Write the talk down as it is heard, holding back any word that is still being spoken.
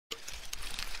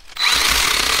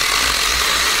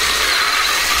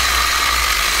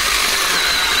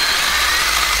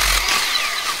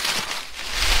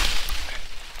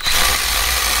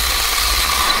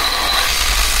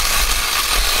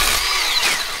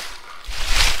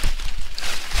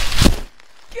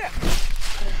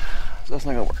it's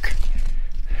not gonna work.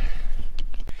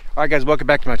 Alright guys, welcome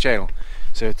back to my channel.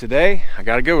 So today, I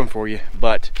got a good one for you,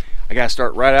 but I gotta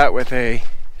start right out with a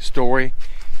story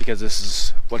because this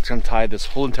is what's gonna tie this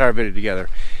whole entire video together.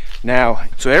 Now,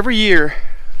 so every year,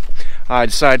 I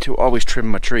decide to always trim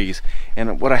my trees,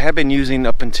 and what I have been using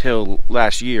up until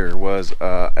last year was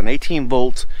an 18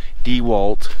 volt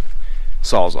DeWalt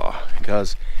Sawzall,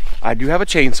 because I do have a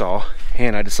chainsaw,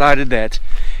 and I decided that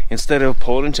instead of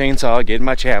pulling a chainsaw, getting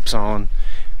my chaps on,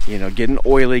 you know, getting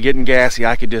oily, getting gassy,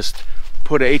 I could just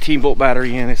put an 18 volt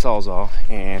battery in a Sawzall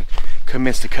and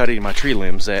commence to cutting my tree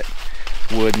limbs that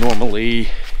would normally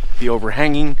be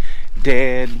overhanging,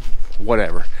 dead,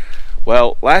 whatever.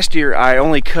 Well, last year I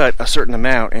only cut a certain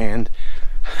amount, and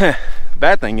the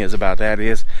bad thing is about that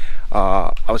is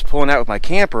I was pulling out with my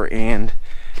camper and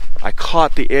I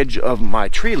caught the edge of my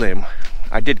tree limb.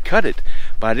 I did cut it,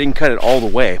 but I didn't cut it all the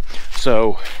way.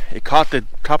 So it caught the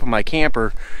top of my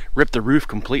camper, ripped the roof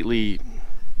completely,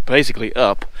 basically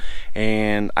up,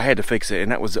 and I had to fix it,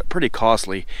 and that was pretty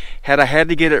costly. Had I had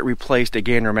to get it replaced at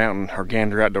Gander Mountain, or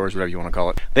Gander Outdoors, whatever you want to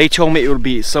call it, they told me it would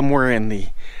be somewhere in the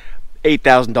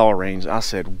 $8,000 range. I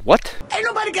said, what? Ain't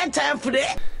nobody got time for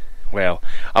that. Well,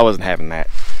 I wasn't having that.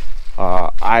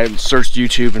 I searched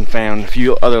YouTube and found a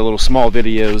few other little small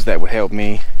videos that would help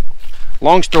me.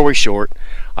 Long story short,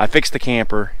 I fixed the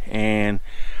camper and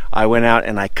I went out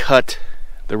and I cut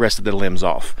the rest of the limbs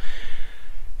off.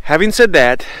 Having said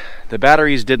that, the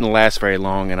batteries didn't last very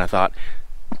long, and I thought,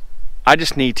 I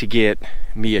just need to get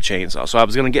me a chainsaw. So I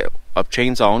was going to get a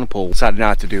chainsaw on the pull. Decided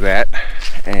not to do that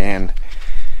and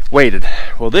waited.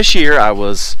 Well, this year I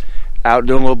was out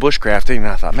doing a little bushcrafting, and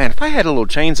I thought, man, if I had a little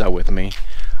chainsaw with me,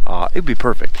 it'd be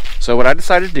perfect. So what I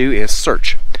decided to do is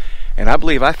search, and I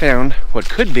believe I found what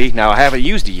could be. Now, I haven't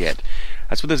used it yet.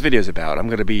 That's what this video is about.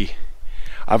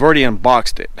 I've already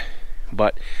unboxed it,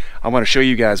 but I want to show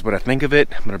you guys what I think of it.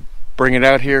 I'm going to bring it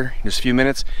out here in just a few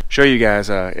minutes, show you guys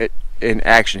it in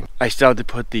action. I still have to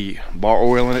put the bar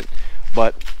oil in it,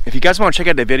 but if you guys want to check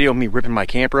out the video of me ripping my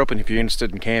camper open, if you're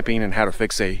interested in camping and how to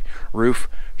fix a roof,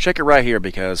 check it right here,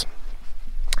 because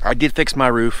I did fix my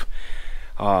roof.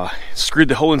 Screwed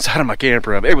the whole inside of my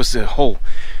camper up. It was a whole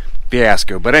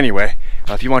fiasco. But anyway,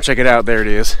 if you want to check it out, there it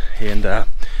is. And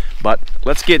but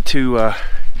let's get to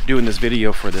doing this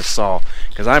video for this saw,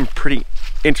 because I'm pretty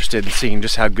interested in seeing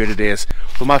just how good it is.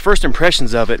 Well, my first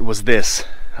impressions of it was this.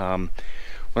 When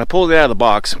I pulled it out of the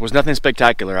box, it was nothing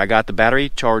spectacular. I got the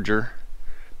battery charger,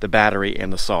 the battery,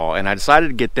 and the saw, and I decided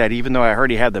to get that even though I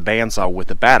already had the bandsaw with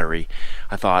the battery.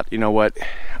 I thought, you know what,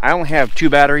 I only have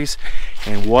 2 batteries,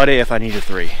 and what if I needed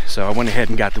 3? So I went ahead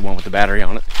and got the one with the battery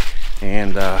on it,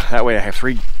 and that way I have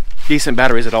 3 decent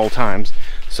batteries at all times.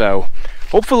 So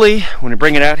hopefully when I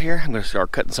bring it out here, I'm going to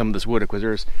start cutting some of this wood, because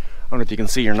there's, I don't know if you can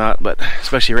see or not, but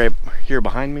especially right here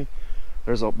behind me,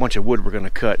 there's a bunch of wood we're going to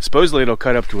cut. Supposedly it'll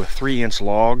cut up to a 3-inch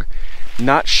log.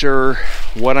 Not sure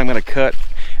what I'm going to cut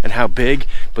and how big,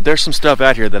 but there's some stuff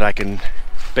out here that I can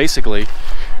basically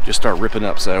just start ripping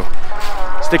up. So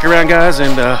stick around, guys,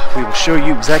 and we will show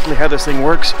you exactly how this thing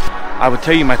works. I will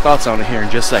tell you my thoughts on it here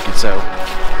in just a second. So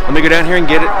let me go down here and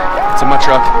get it. It's in my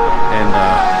truck, and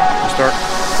we'll start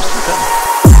cutting.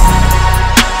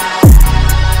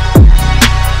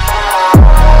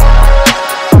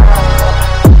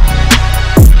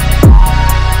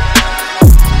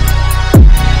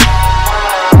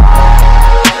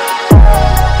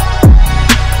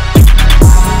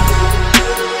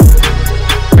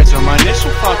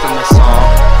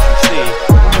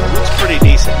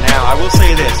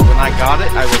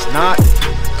 I was not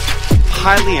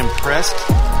highly impressed.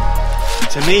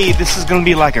 To me, this is going to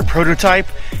be like a prototype,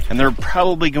 and they're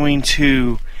probably going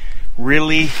to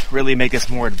really make this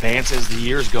more advanced as the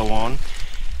years go on.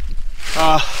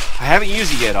 I haven't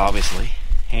used it yet, obviously,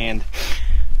 and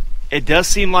it does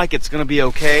seem like it's going to be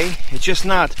okay. It's just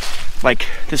not like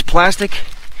this plastic.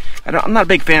 I'm not a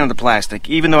big fan of the plastic,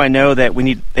 even though I know that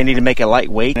they need to make it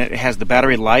lightweight. It has the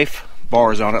battery life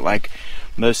bars on it like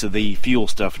most of the fuel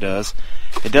stuff does.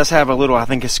 It does have a little, I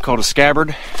think it's called a Scabbard,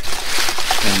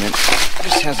 and it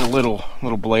just has a little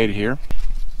blade here.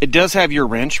 It does have your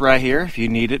wrench right here if you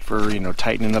need it for, you know,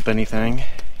 tightening up anything.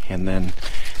 And then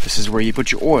this is where you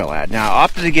put your oil at. Now I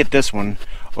opted to get this one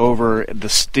over the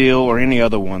steel or any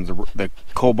other one, the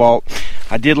Cobalt.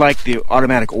 I did like the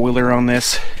automatic oiler on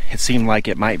this. It seemed like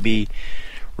it might be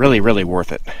really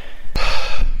worth it.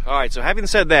 Alright, so having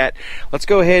said that, let's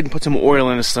go ahead and put some oil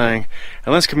in this thing,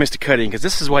 and let's commence to cutting, because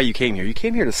this is why you came here. You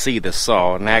came here to see this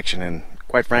saw in action, and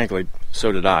quite frankly,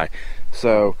 so did I.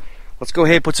 So let's go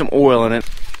ahead and put some oil in it.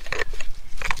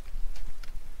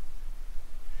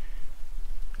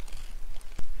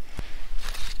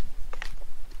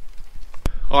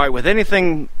 Alright, with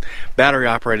anything battery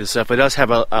operated stuff, it does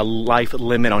have a life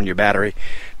limit on your battery.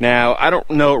 Now, I don't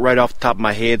know it right off the top of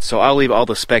my head, so I'll leave all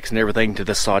the specs and everything to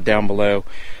this saw down below.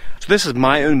 So this is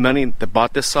my own money that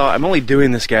bought this saw. I'm only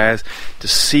doing this, guys, to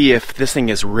see if this thing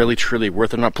is really truly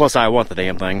worth it or not. Plus, I want the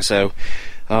damn thing, so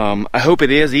I hope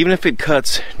it is. Even if it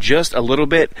cuts just a little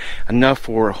bit, enough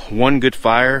for one good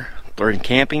fire during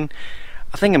camping,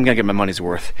 I think I'm gonna get my money's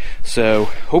worth. So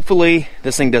hopefully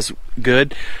this thing does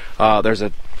good. There's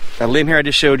a limb here I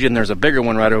just showed you, and there's a bigger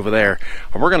one right over there.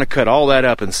 And we're gonna cut all that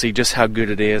up and see just how good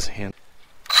it is. And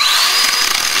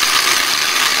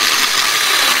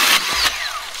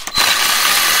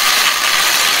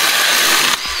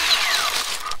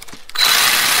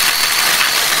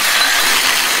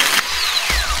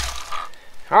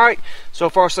alright, so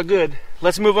far so good.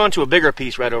 Let's move on to a bigger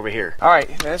piece right over here. Alright,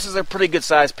 now this is a pretty good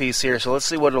sized piece here, so let's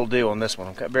see what it'll do on this one.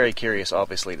 I'm very curious,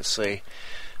 obviously, to see.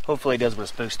 Hopefully it does what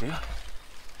it's supposed to.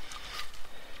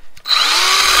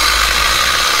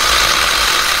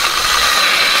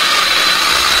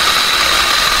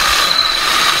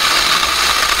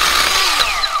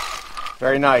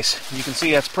 Very nice. You can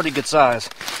see that's pretty good size.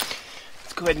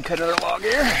 Let's go ahead and cut another log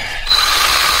here.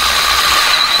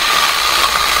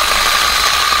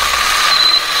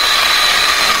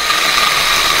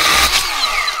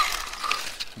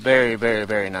 Very, very,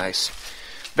 very nice.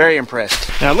 Very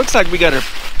impressed. Now it looks like we got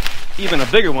even a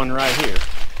bigger one right here.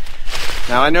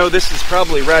 Now I know this is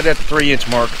probably right at the 3-inch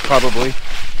mark, probably.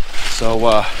 So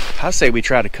I say we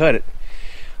try to cut it.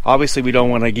 Obviously we don't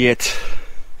want to get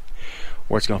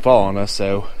where it's going to fall on us,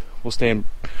 so we'll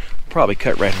probably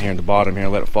cut right in here in the bottom here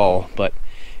and let it fall. But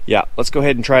yeah, let's go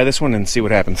ahead and try this one and see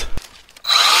what happens.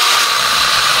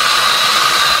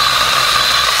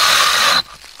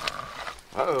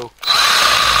 Uh-oh.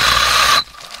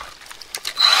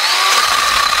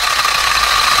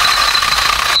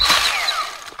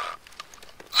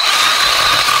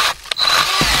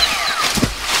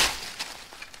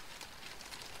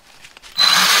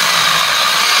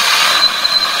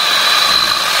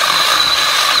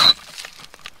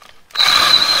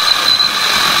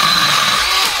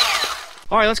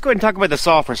 Alright, let's go ahead and talk about the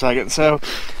saw for a second. So,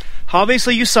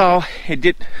 obviously you saw, it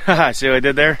did, see what I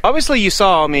did there? Obviously you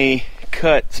saw me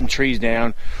cut some trees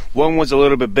down. One was a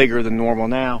little bit bigger than normal.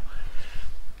 Now,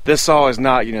 this saw is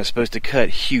not, supposed to cut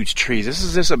huge trees. This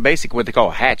is just a basic, what they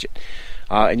call a hatchet.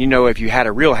 And if you had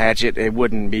a real hatchet, it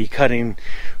wouldn't be cutting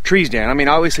trees down. I mean,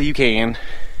 obviously you can.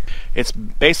 It's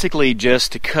basically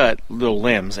just to cut little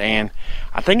limbs, and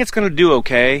I think it's going to do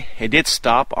okay. It did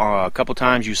stop a couple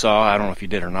times, you saw. I don't know if you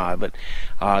did or not, but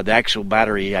the actual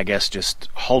battery, I guess, just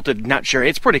halted. Not sure.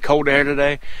 It's pretty cold there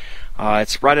today.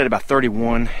 It's right at about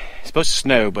 31. It's supposed to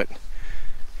snow, but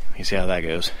you see how that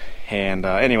goes. And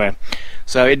anyway,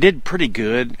 so it did pretty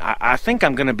good. I think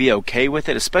I'm going to be okay with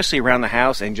it, especially around the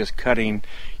house and just cutting,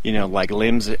 like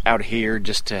limbs out here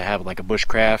just to have like a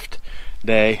bushcraft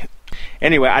day.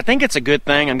 Anyway, I think it's a good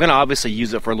thing. I'm going to obviously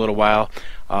use it for a little while.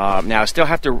 Now, I still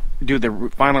have to do the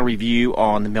final review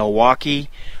on the Milwaukee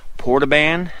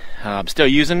Portaband. I'm still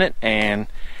using it, and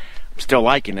I'm still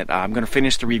liking it. I'm going to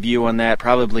finish the review on that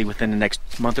probably within the next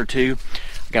month or two.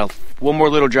 I got one more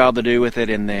little job to do with it,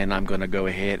 and then I'm going to go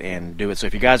ahead and do it. So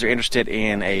if you guys are interested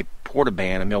in a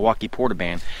Portaband, a Milwaukee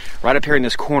Portaband, right up here in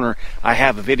this corner, I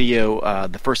have a video,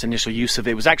 the first initial use of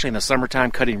it. It was actually in the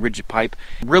summertime, cutting rigid pipe.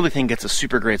 Really think it's a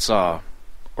super great saw,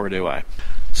 or do I?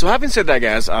 So having said that,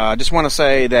 guys, I just want to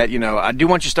say that, I do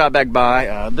want you to stop back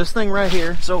by. This thing right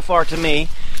here, so far to me,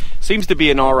 seems to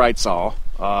be an alright saw.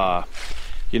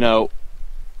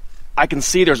 I can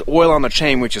see there's oil on the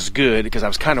chain, which is good, because I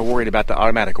was kind of worried about the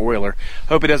automatic oiler.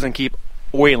 Hope it doesn't keep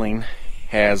oiling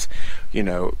as,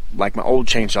 like my old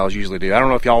chainsaws usually do. I don't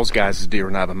know if y'all's guys do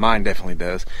or not, but mine definitely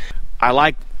does. I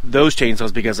like those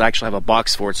chainsaws because I actually have a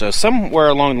box for it. So somewhere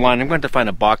along the line, I'm going to find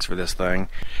a box for this thing.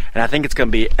 And I think it's going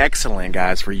to be excellent,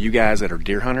 guys, for you guys that are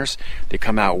deer hunters. They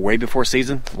come out way before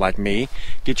season, like me.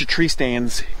 Get your tree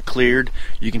stands cleared.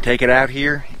 You can take it out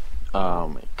here,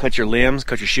 cut your limbs,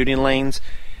 cut your shooting lanes.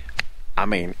 I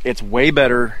mean, it's way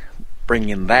better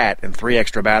bringing that and 3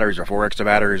 extra batteries or 4 extra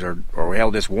batteries or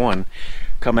hell, just one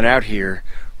coming out here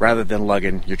rather than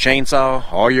lugging your chainsaw,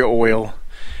 all your oil,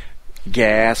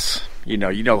 gas,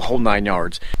 the whole 9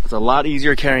 yards. It's a lot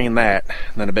easier carrying that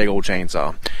than a big old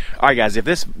chainsaw. Alright guys, if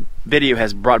this video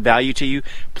has brought value to you,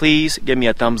 please give me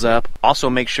a thumbs up. Also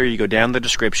make sure you go down the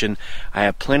description. I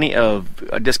have plenty of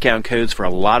discount codes for a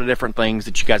lot of different things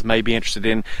that you guys may be interested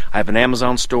in. I have an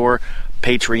Amazon store,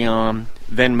 Patreon,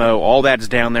 Venmo, all that is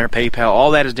down there, PayPal,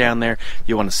 all that is down there. If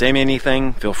you want to send me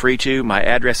anything, feel free to. My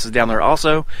address is down there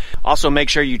also. Also make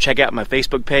sure you check out my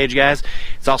Facebook page, guys.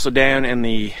 It's also down in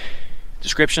the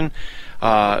description.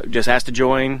 Just ask to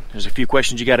join. There's a few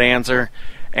questions you got to answer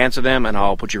them, and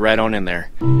I'll put you right on in there.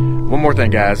 One more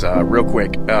thing, guys, real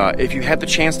quick. If you have the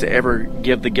chance to ever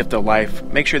give the gift of life,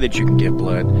 make sure that you can give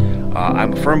blood.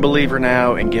 I'm a firm believer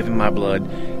now in giving my blood.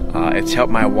 It's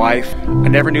helped my wife. I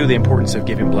never knew the importance of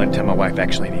giving blood until my wife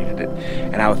actually needed it.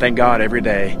 And I would thank God every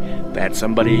day that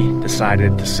somebody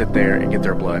decided to sit there and get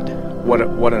their blood.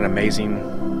 What an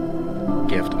amazing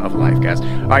gift of life, guys.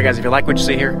 All right, guys, if you like what you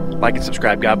see here, like and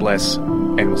subscribe. God bless,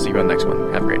 and we'll see you on the next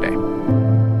one. Have a great day.